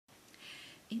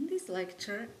this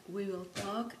lecture, we will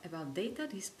talk about data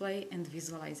display and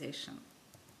visualization.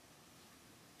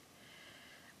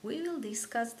 We will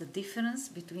discuss the difference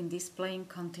between displaying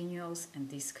continuous and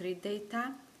discrete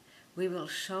data. We will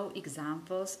show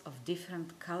examples of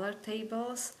different color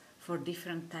tables for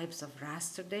different types of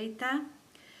raster data.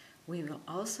 We will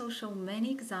also show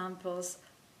many examples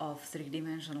of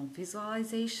three-dimensional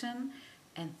visualization,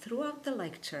 and throughout the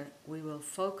lecture we will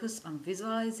focus on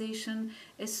visualization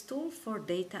as tool for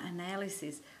data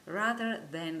analysis rather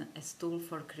than as tool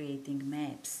for creating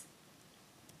maps.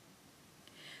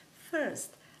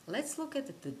 First, let's look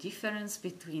at the difference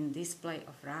between display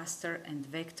of raster and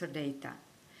vector data.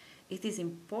 It is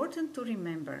important to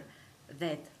remember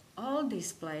that all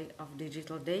display of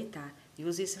digital data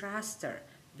uses raster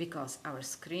because our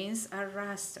screens are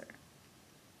raster.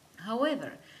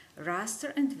 However,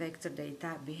 raster and vector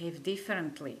data behave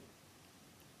differently.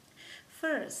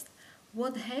 First,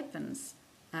 what happens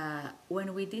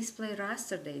when we display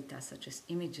raster data such as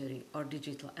imagery or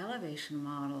digital elevation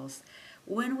models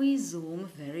when we zoom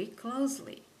very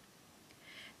closely?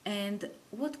 And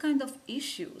what kind of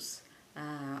issues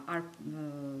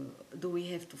do we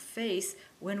have to face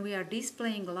when we are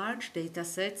displaying large data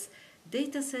sets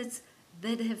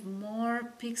that have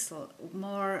more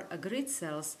grid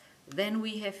cells than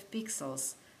we have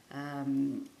pixels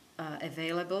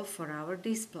available for our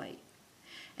display?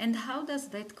 And how does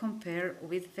that compare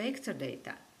with vector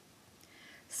data?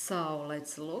 So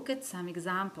let's look at some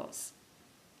examples.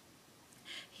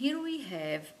 Here we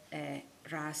have a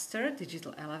raster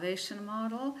digital elevation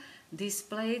model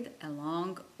displayed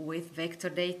along with vector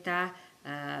data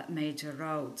major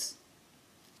roads.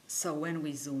 So when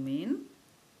we zoom in,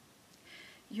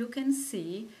 you can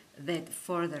see that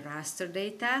for the raster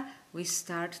data we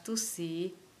start to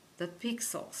see the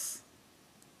pixels.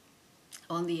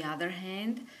 On the other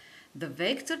hand, the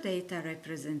vector data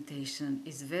representation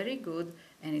is very good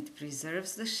and it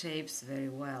preserves the shapes very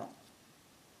well.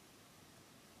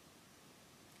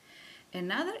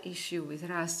 Another issue with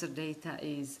raster data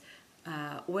is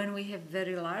when we have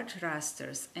very large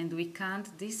rasters and we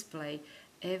can't display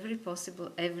every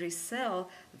cell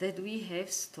that we have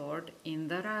stored in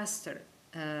the raster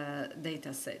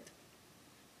data set.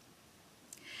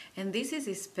 And this is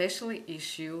especially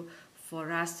issue for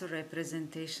raster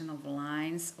representation of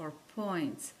lines or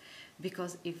points,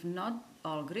 because if not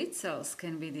all grid cells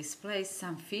can be displayed,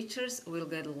 some features will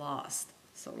get lost.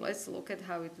 So let's look at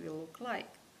how it will look like.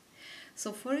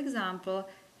 So for example,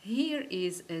 here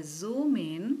is a zoom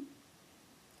in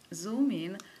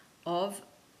of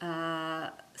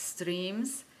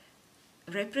streams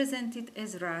represented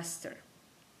as raster.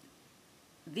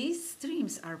 These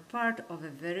streams are part of a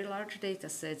very large data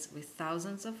sets with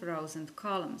thousands of rows and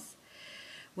columns.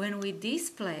 When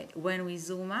we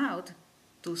zoom out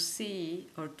to see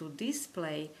or to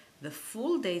display the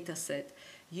full data set,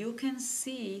 you can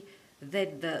see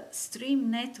that the stream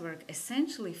network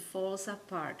essentially falls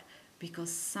apart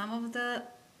because some of the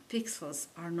pixels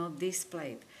are not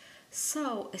displayed.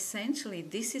 So essentially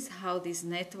this is how this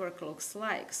network looks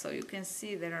like. So you can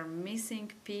see there are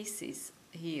missing pieces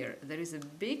here. There is a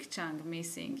big chunk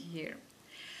missing here.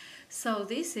 So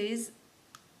this is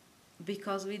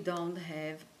because we don't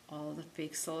have all the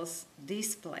pixels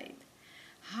displayed.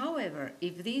 However,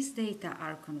 if these data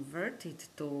are converted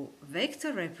to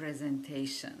vector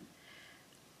representation,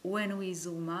 when we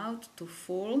zoom out to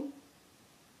full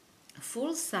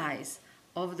size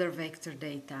of the vector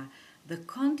data, the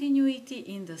continuity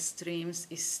in the streams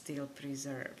is still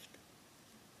preserved.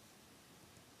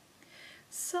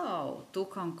 So, to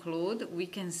conclude, we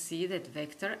can see that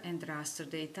vector and raster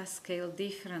data scale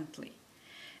differently.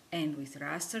 And with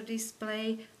raster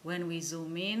display, when we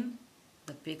zoom in,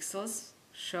 the pixels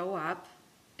show up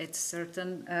at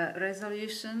certain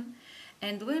resolution.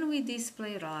 And when we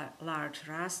display large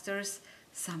rasters,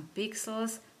 some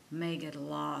pixels may get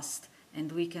lost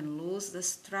and we can lose the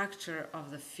structure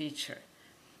of the feature.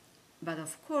 But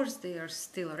of course they are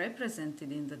still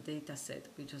represented in the dataset,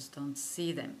 we just don't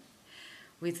see them.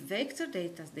 With vector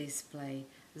data display,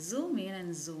 zoom in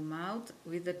and zoom out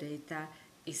with the data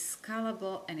is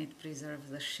scalable and it preserves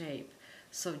the shape.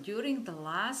 So during the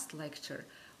last lecture,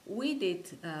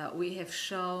 we have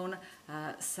shown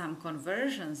some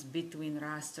conversions between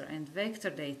raster and vector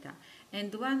data,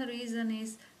 and one reason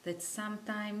is that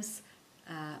sometimes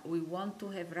we want to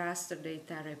have raster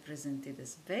data represented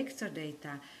as vector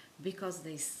data because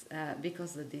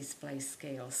the display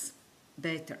scales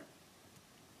better.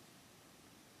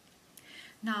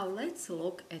 Now let's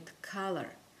look at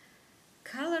color.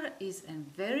 Color is a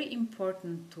very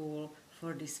important tool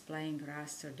for displaying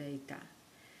raster data.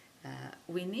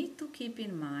 we need to keep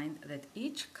in mind that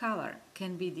each color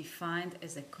can be defined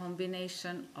as a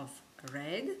combination of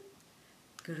red,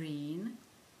 green,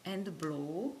 and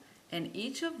blue, and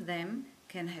each of them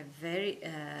can have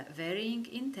varying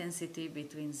intensity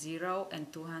between 0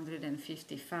 and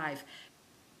 255.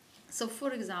 So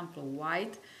for example,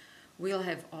 white will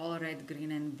have all red,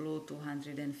 green, and blue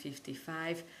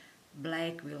 255,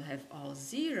 black will have all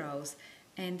zeros,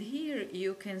 and here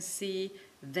you can see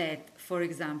that, for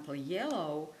example,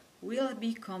 yellow will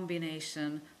be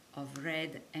combination of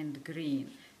red and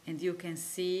green, and you can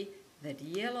see that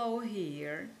yellow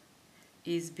here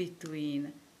is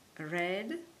between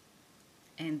red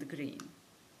and green.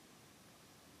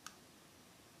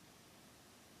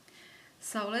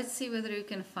 So let's see whether you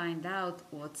can find out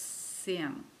what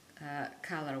cyan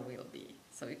color will be.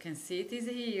 So you can see it is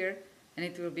here, and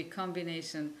it will be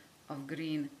combination of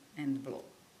green and blue.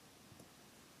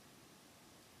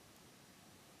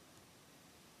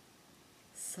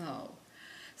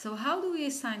 So how do we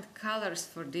assign colors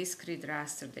for discrete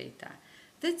raster data?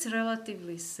 That's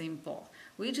relatively simple.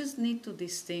 We just need to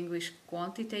distinguish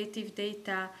quantitative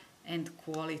data and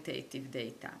qualitative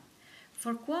data.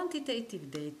 For quantitative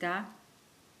data,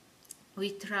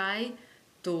 we try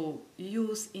to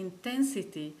use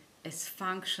intensity as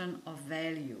function of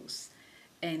values,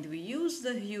 and we use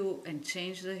the hue and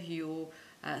change the hue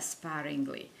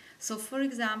sparingly. So for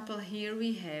example, here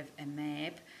we have a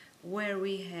map where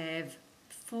we have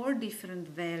 4 different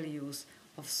values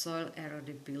of soil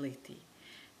erodibility,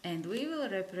 and we will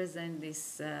represent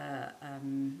these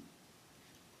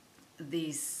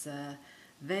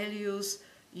values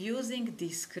using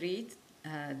discrete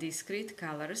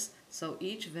colors. So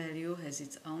each value has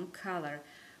its own color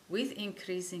with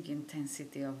increasing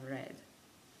intensity of red.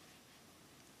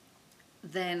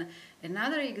 Then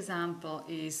another example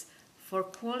is for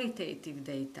qualitative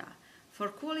data. For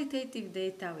qualitative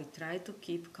data, we try to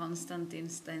keep constant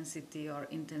intensity or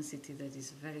intensity that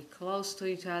is very close to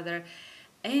each other,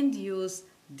 and use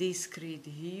discrete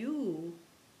hue,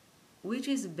 which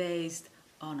is based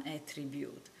on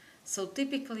attribute. So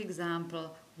typical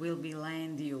example will be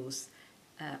land use,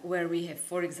 where we have,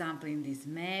 for example, in this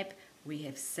map, we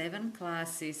have 7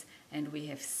 classes and we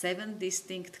have 7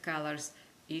 distinct colors.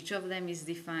 Each of them is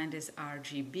defined as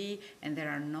RGB, and there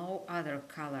are no other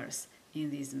colors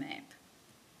in this map.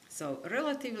 So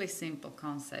relatively simple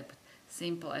concept,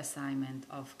 simple assignment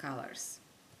of colors.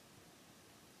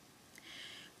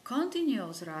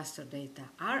 Continuous raster data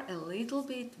are a little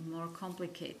bit more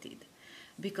complicated,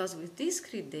 because with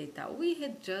discrete data we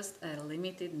had just a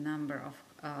limited number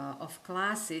of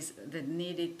classes that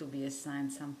needed to be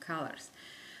assigned some colors.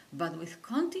 But with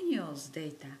continuous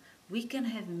data we can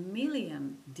have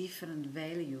million different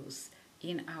values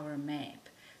in our map.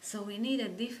 So we need a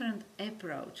different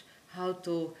approach how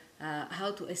to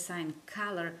assign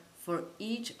color for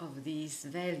each of these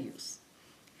values.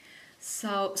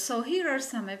 So here are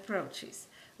some approaches.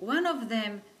 One of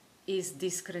them is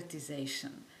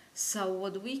discretization. So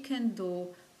what we can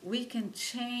do, we can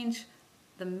change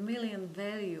the million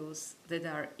values that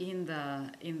are in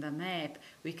the map.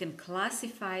 We can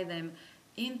classify them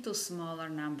into smaller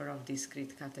number of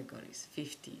discrete categories,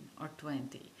 15 or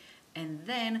 20. And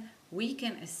then we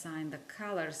can assign the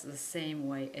colors the same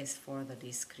way as for the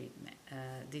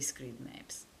discrete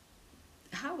maps.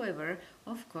 However,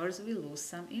 of course, we lose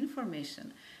some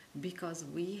information because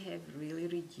we have really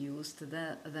reduced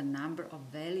the number of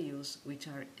values which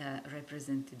are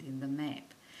represented in the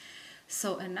map.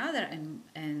 So another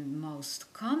and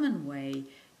most common way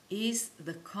is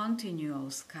the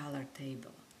continuous color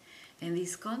table. And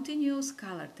these continuous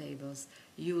color tables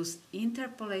use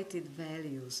interpolated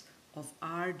values of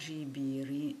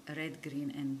RGB, red,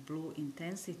 green, and blue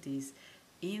intensities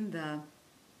in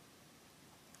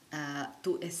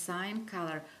to assign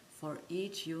color for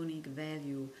each unique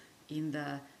value in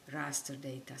the raster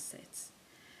data sets.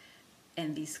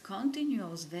 And these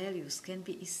continuous values can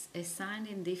be assigned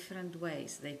in different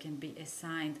ways. They can be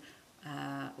assigned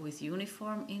with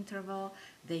uniform interval,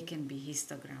 they can be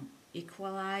histogram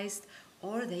equalized,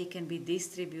 or they can be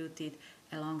distributed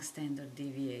along standard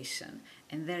deviation.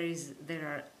 And there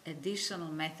are additional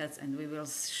methods, and we will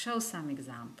show some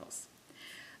examples.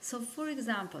 So for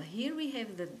example, here we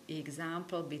have the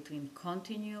example between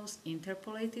continuous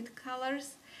interpolated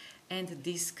colors and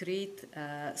discrete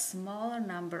smaller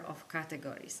number of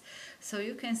categories. So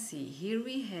you can see here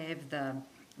we have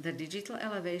the digital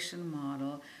elevation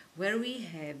model where we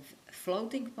have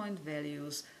floating point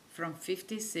values from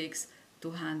 56 to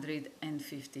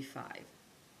 155.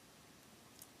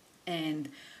 And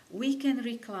we can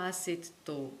reclass it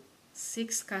to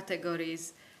 6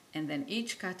 categories, and then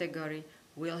each category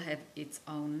will have its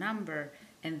own number,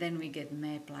 and then we get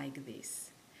map like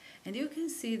this. And you can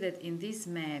see that in this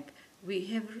map we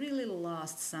have really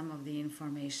lost some of the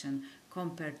information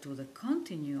compared to the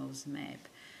continuous map.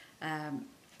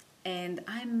 And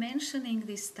I'm mentioning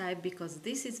this type because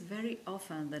this is very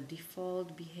often the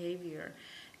default behavior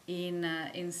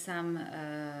in some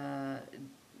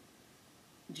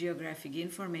geographic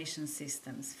information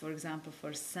systems. For example,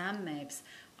 for some maps,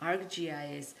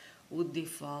 ArcGIS would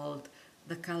default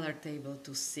the color table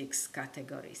to 6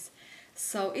 categories.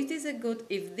 So it is a good,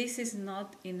 if this is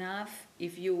not enough,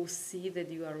 if you see that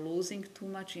you are losing too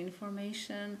much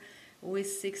information with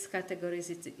 6 categories,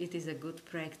 it is a good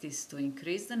practice to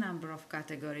increase the number of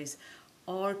categories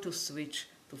or to switch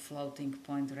to floating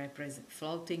point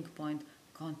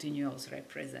continuous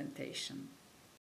representation.